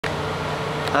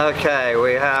Okay,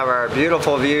 we have our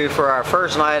beautiful view for our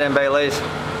first night in Belize.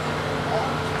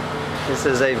 This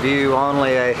is a view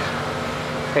only a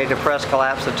depressed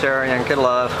collapsitarian could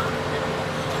love.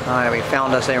 Alright, we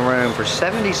found us a room for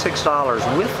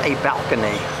 $76 with a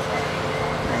balcony.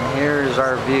 And here's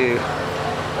our view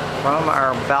from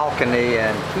our balcony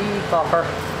in Caulker.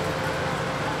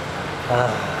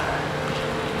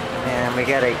 And we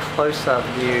get a close-up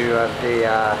view of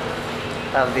the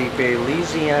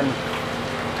Belizean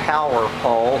power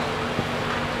pole.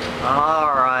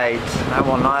 Alright, I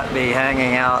will not be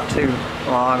hanging out too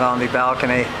long on the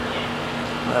balcony,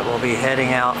 but we'll be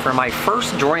heading out for my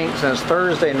first drink since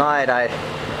Thursday night. I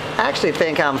actually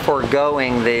think I'm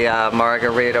foregoing the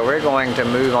margarita. We're going to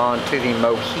move on to the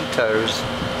mojitos.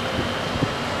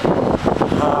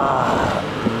 Oh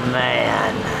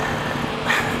man.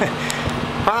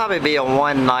 Probably be a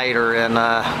one-nighter in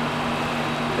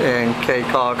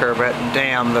Caulker, but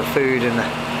damn, the food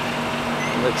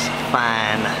looks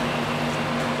fine.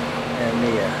 And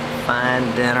me a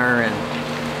fine dinner and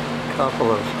a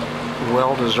couple of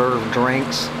well-deserved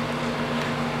drinks.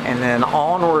 And then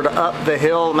onward up the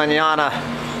hill mañana.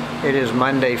 It is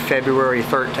Monday, February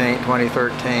 13th,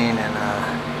 2013, and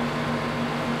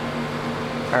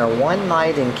our one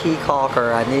night in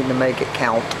Caulker, I need to make it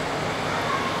count.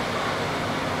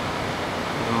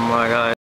 Oh my God.